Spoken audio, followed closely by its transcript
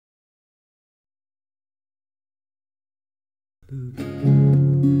For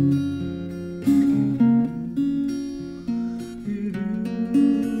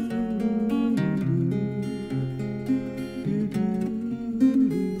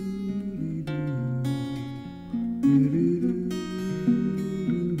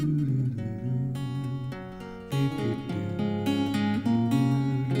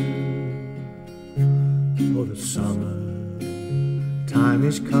the summer time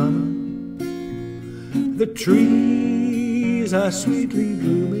is come, the trees are sweetly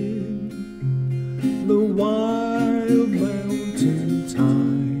blooming, the wild mountain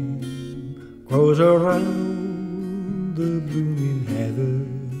thyme grows around the blooming heather.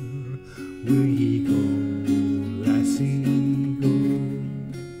 Will ye go, lassie, go?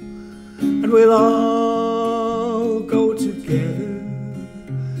 And we'll all go together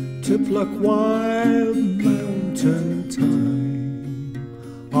to pluck wild mountain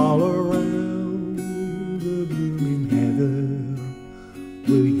thyme all around the blooming heather.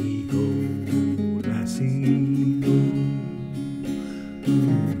 Will ye go, lassie, go?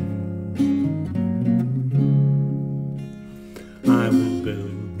 I will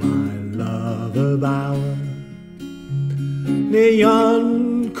build my love a bower near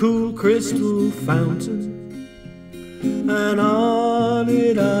yon cool crystal fountain, and on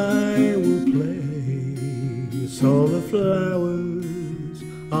it I will place all the flowers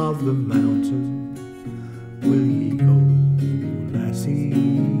of the mountain. Will ye go, lassie,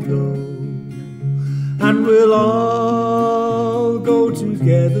 go? And we'll all go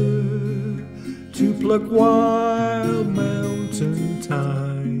together to pluck wild mountain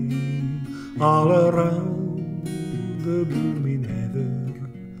thyme all around the blooming heather.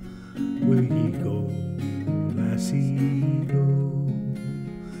 Will ye go, lassie, go?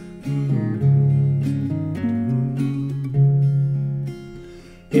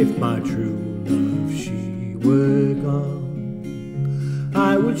 If my true love she were gone,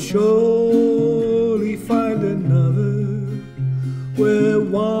 I would surely find another where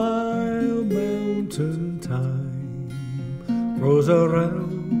wild mountain thyme grows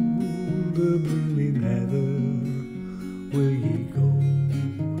around the blooming heather. Will ye go,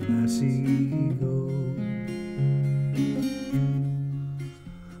 lassie, go?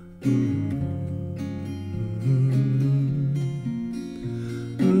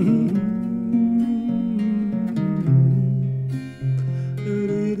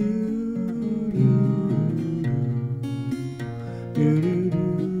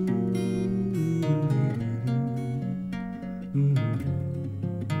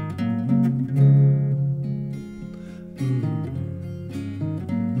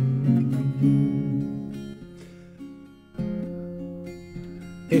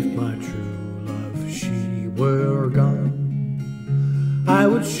 If my true love she were gone, I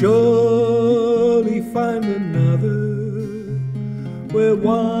would surely find another where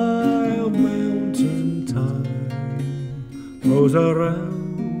wild mountain thyme grows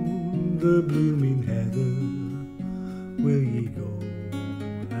around the blooming heather. Will ye go,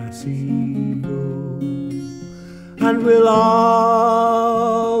 lassie, go? And we'll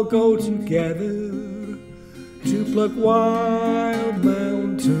all go together to pluck wild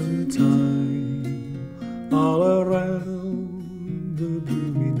mountain thyme all around the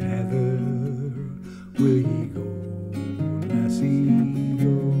blooming heather. Will ye go, lassie,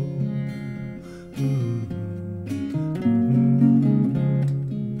 go?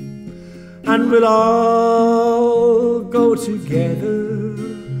 And we'll all go together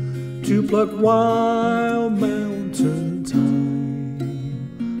to pluck wild mountain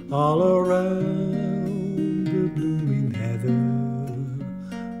thyme all around the blooming heather.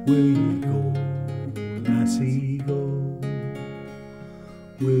 Will ye go, lassie, go?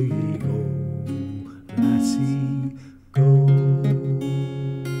 Will ye go, lassie,